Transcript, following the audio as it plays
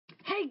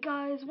Hey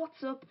guys,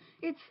 what's up?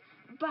 It's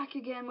back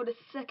again with a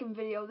second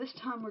video. This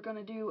time we're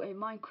gonna do a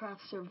Minecraft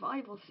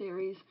survival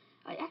series.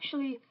 I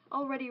actually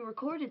already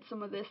recorded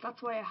some of this,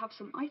 that's why I have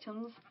some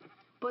items,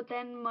 but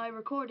then my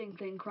recording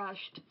thing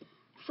crashed.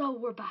 So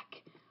we're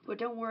back. But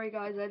don't worry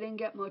guys, I didn't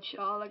get much.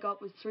 All I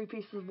got was 3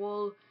 pieces of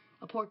wool,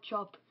 a pork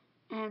chop,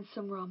 and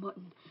some raw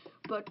mutton.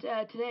 But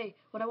today,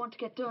 what I want to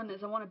get done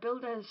is I want to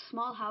build a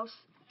small house,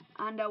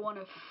 and I want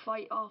to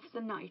fight off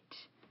the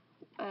night,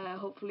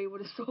 hopefully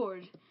with a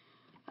sword.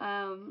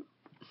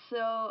 So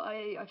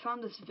I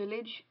found this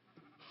village.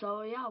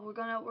 So yeah, we're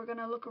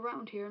gonna look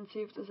around here and see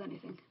if there's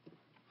anything.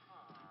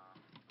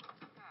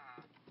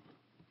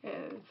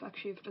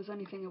 If there's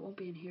anything, it won't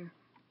be in here.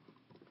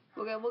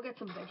 We'll get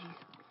some veggies.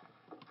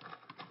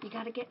 You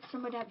gotta get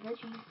some of that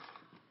veggies.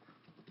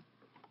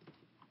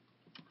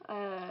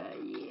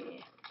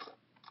 Yeah.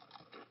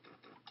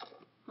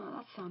 Oh,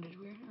 that sounded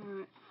weird.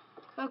 Alright.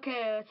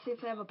 Okay, let's see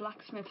if they have a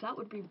blacksmith. That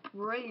would be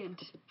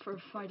brilliant for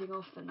fighting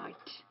off the night.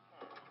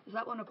 Is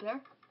that one up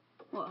there?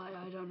 Well,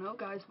 I don't know,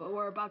 guys, but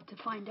we're about to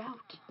find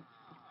out.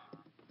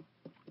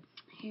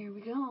 Here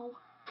we go.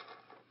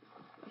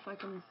 If I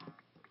can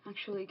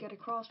actually get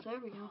across, there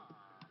we go.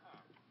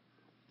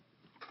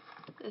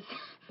 This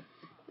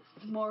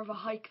is more of a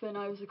hike than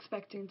I was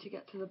expecting to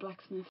get to the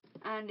blacksmith.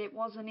 And it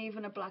wasn't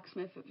even a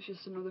blacksmith, it was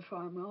just another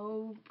farm.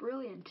 Oh,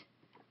 brilliant.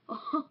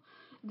 Oh,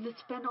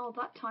 let's spend all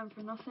that time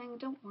for nothing.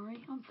 Don't worry,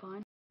 I'm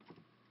fine.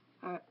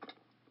 Alright.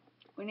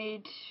 We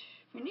need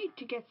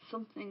to get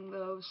something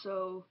though,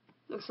 so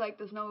looks like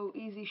there's no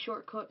easy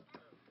shortcut.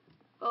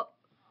 Oh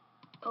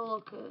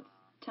look, a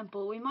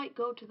temple. We might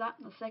go to that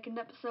in the second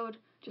episode,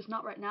 just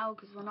not right now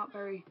because we're not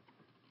very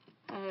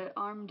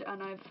armed,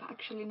 and I've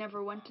actually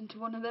never went into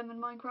one of them in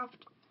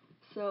Minecraft,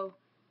 so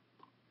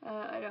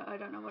I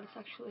don't know what it's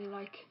actually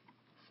like.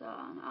 So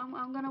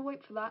I'm gonna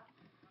wait for that.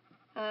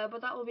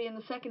 But that will be in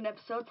the second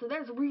episode, so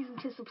there's a reason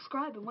to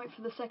subscribe and wait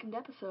for the second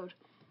episode.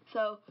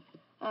 So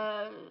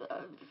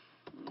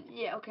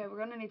yeah, okay, we're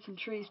gonna need some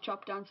trees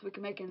chopped down so we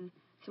can make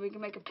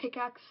a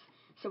pickaxe,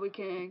 so we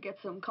can get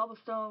some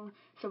cobblestone,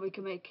 so we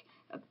can make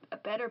a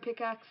better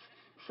pickaxe,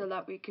 so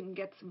that we can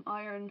get some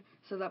iron,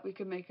 so that we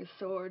can make a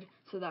sword,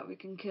 so that we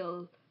can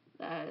kill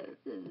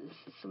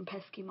some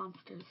pesky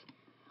monsters.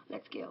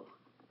 Let's go.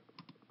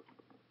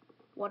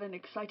 What an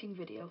exciting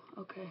video.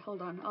 Okay,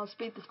 hold on, I'll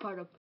speed this part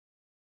up.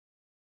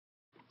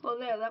 Well,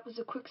 there, that was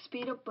a quick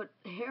speed up, but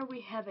here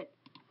we have it.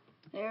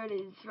 There it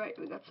is. Right,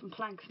 we got some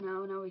planks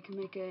now. Now we can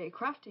make a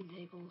crafting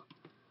table.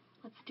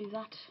 Let's do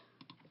that.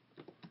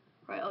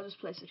 Right, I'll just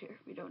place it here.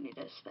 We don't need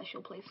a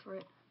special place for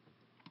it.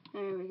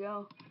 There we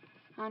go.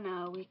 And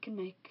now we can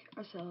make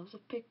ourselves a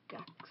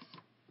pickaxe,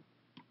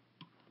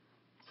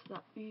 so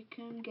that we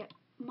can get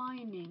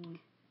mining.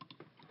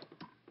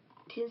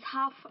 'Tis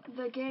half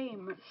the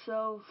game,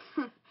 so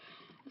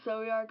so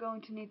we are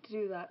going to need to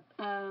do that.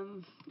 I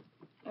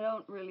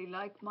don't really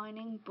like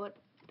mining, but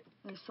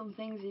there's some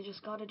things you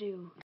just gotta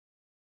do.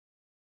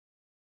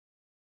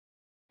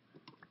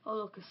 Oh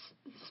look, a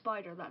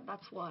spider.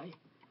 That's why.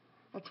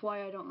 That's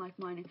why I don't like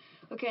mining.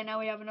 Okay, now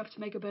we have enough to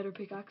make a better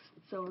pickaxe,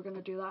 so we're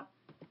gonna do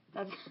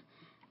that.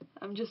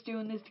 I'm just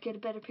doing this to get a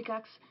better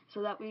pickaxe,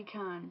 so that we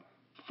can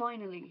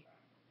finally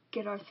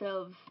get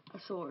ourselves a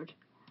sword.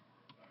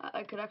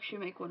 I could actually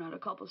make one out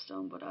of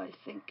cobblestone, but I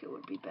think it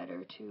would be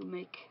better to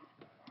make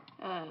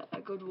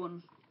a good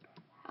one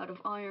out of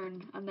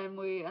iron, and then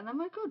we're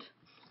good.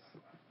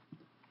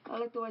 I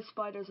like the way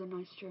spiders are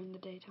nice during the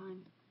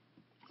daytime.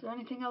 Is there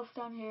anything else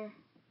down here?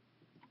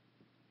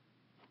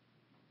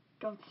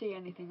 Don't see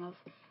anything else.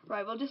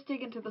 Right, we'll just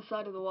dig into the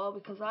side of the wall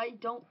because I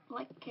don't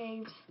like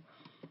caves.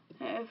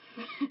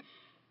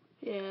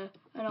 Yeah,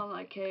 I don't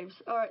like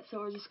caves. Alright, so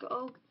we're just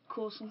oh,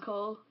 cool, some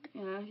coal.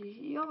 Yeah,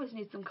 you always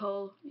need some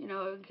coal, you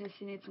know, in case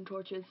you need some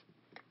torches.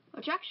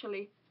 Which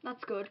actually,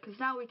 that's good, because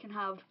now we can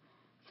have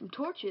some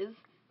torches,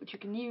 which you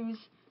can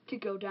use to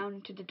go down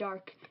into the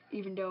dark,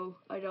 even though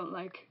I don't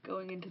like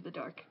going into the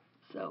dark.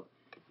 So,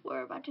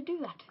 we're about to do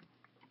that.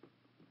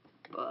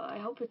 But I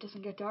hope it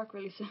doesn't get dark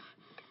really soon.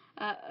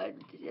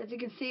 As you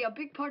can see, a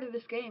big part of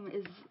this game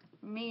is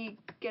me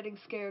getting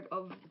scared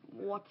of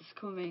what's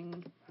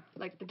coming,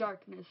 like the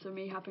darkness, or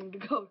me having to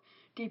go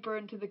deeper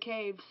into the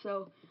cave,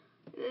 so,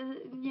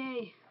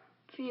 yay,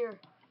 fear.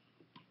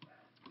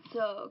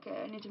 So,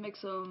 okay, I need to make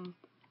some,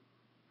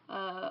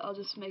 I'll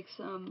just make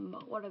some,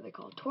 what are they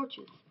called,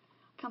 torches.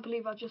 Can't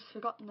believe I've just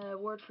forgotten the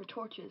word for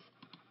torches.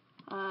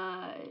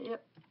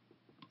 Yep,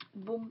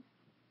 boom,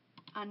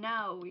 and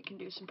now we can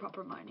do some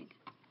proper mining.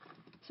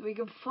 So we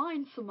can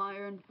find some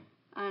iron,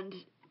 and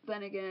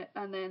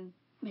then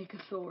make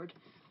a sword,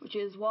 which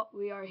is what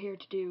we are here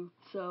to do.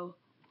 So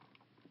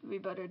we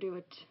better do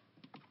it.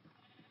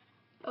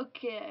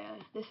 Okay,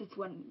 this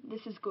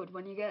is good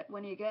when you get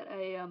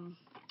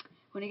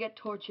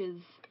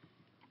torches.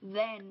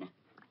 Then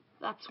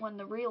that's when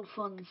the real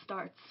fun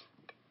starts.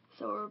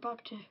 So we're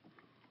about to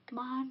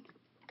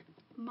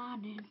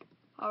mining.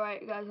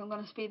 Alright guys, I'm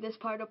gonna speed this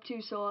part up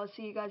too, so I'll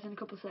see you guys in a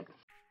couple seconds.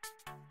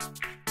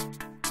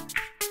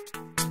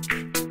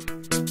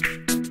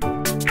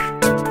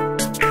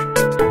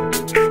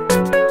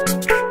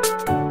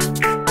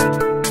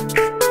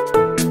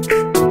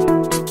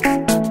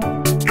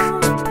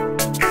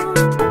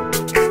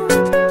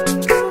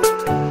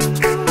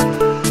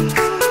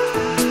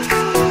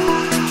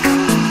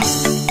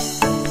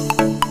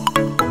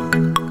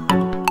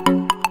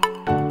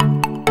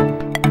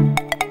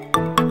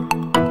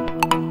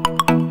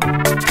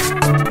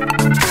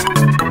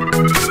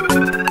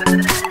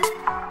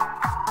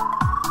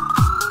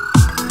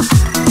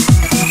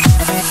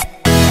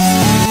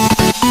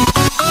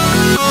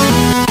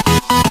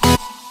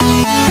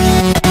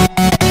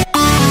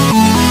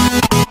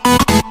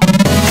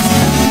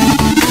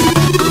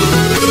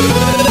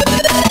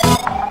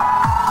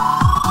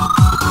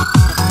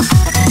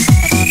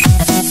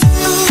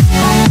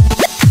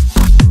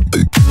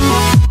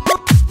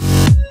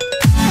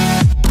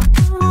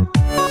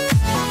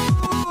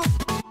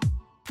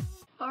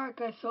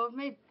 so I've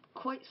made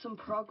quite some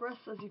progress,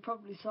 as you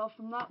probably saw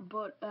from that,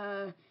 but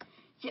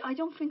yeah, I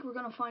don't think we're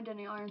going to find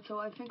any iron, so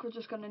I think we're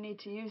just going to need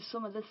to use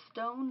some of this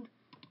stone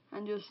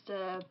and just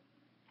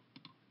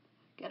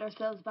get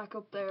ourselves back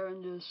up there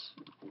and just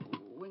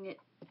wing it,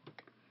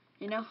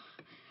 you know?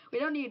 We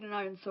don't need an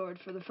iron sword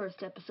for the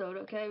first episode,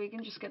 okay? We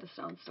can just get a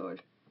stone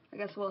sword. I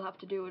guess we'll have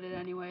to do with it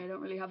anyway. I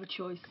don't really have a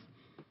choice.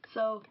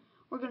 So,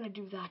 we're going to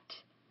do that.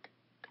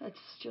 Let's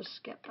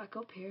just get back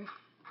up here.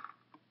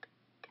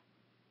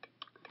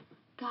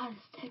 God,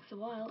 this takes a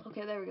while.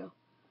 Okay, there we go.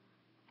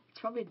 It's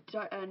probably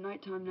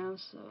nighttime now,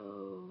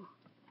 so...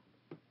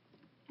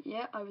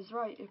 Yeah, I was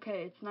right.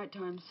 Okay, it's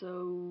nighttime,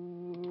 so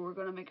we're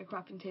going to make a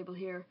crafting table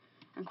here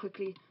and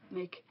quickly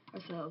make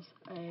ourselves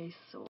a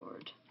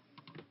sword.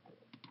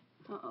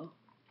 Uh-oh.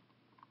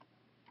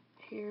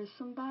 Here's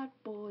some bad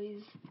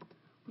boys.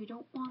 We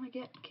don't want to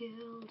get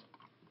killed.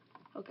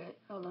 Okay,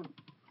 hold on.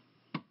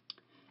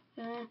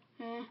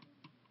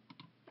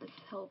 Let's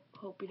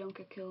hope we don't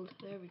get killed.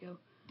 There we go.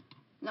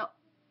 No.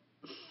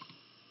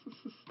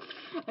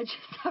 I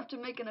just have to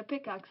make a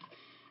pickaxe.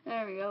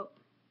 There we go.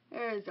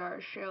 There's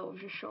our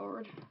shelves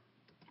sword.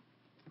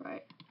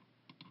 Right.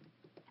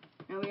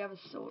 Now we have a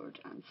sword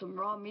and some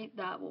raw meat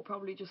that will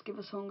probably just give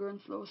us hunger and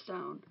slow us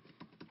down.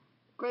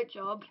 Great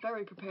job.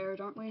 Very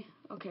prepared, aren't we?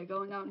 Okay,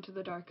 going out into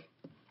the dark.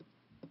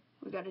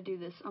 We gotta do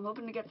this. I'm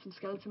hoping to get some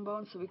skeleton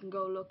bones so we can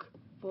go look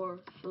for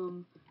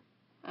some,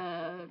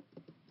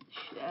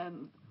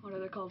 what are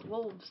they called?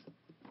 Wolves.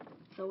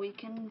 So we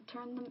can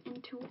turn them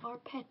into our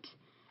pet.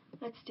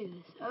 Let's do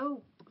this.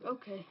 Oh,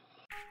 okay.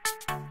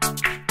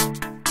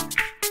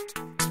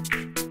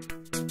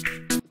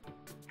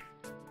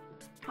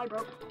 Hi,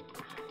 bro.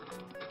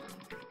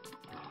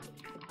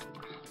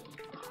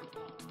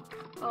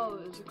 Oh,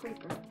 there's a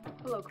creeper.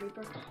 Hello,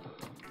 creeper.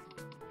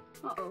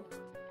 Uh-oh.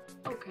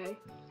 Okay.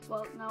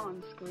 Well, now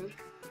I'm screwed.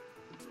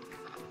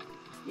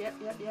 Yep,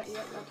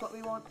 that's what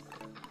we want.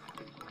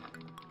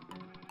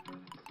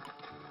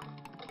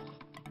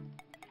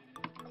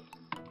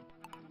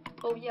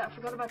 Oh yeah, I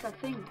forgot about that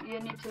thing.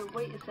 You need to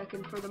wait a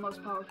second for the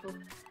most powerful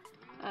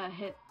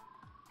hit.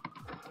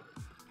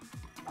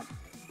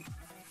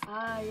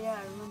 Ah, yeah,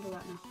 I remember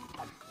that now.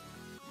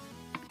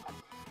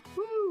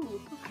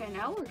 Woo! Okay,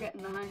 now we're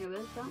getting the hang of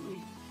this, aren't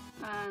we?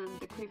 And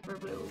the creeper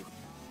blew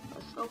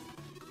us up.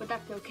 But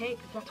that's okay,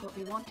 because that's what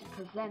we wanted,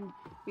 because then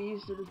we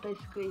used it as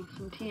basically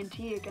some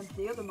TNT against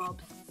the other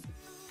mobs.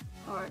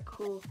 Alright,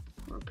 cool.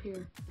 We're up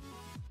here.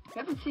 We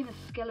haven't seen a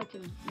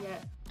skeleton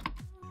yet.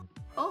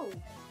 Oh!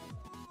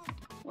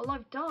 Well,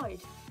 I've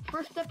died.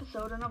 First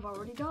episode and I've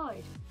already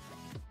died.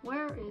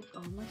 Where is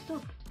all my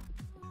stuff?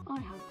 I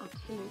have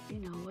absolutely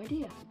no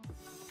idea.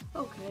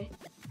 Okay.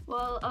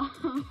 Well,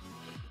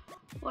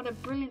 what a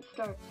brilliant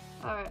start.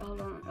 Alright,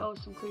 hold on. Oh,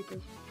 some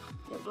creepers.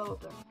 Yeah, blow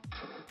up there.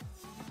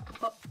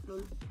 Oh,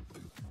 lol.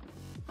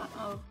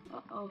 Uh-oh.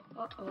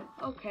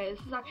 Okay,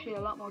 this is actually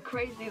a lot more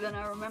crazy than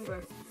I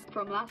remember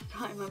from last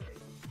time I've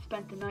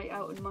spent the night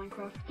out in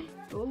Minecraft.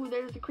 Oh,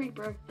 there's a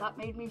creeper. That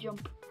made me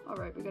jump.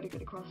 Alright, we gotta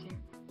get across here.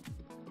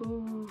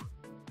 Ooh.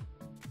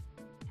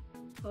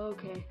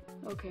 Okay,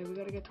 we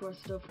gotta get to our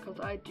stuff, because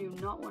I do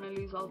not want to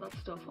lose all that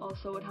stuff.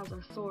 Also, it has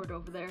our sword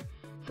over there.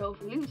 So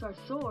if we lose our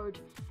sword,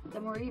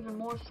 then we're even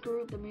more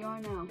screwed than we are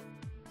now.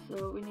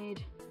 So we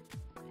need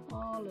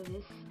all of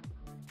this.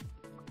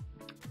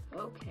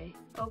 Okay.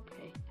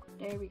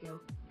 There we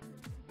go.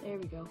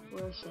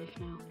 We're safe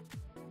now.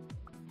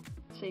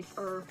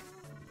 Safer.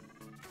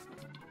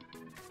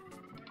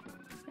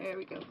 There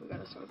we go. We got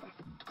our sword back.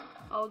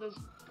 Oh, there's...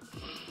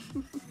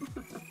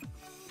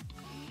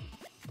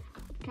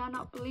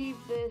 Cannot believe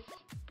this.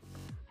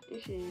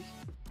 This is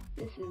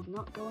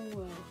not going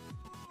well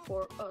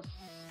for us.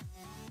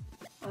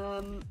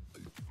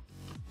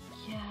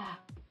 Yeah.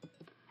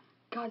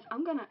 Guys,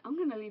 I'm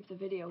gonna leave the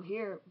video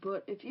here,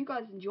 but if you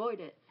guys enjoyed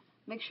it,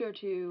 make sure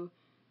to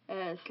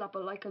slap a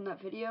like on that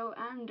video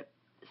and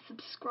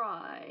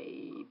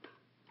subscribe.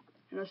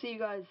 And I'll see you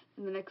guys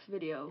in the next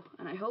video,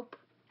 and I hope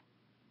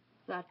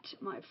that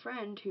my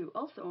friend who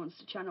also owns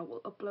the channel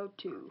will upload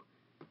too.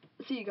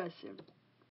 I'll see you guys soon.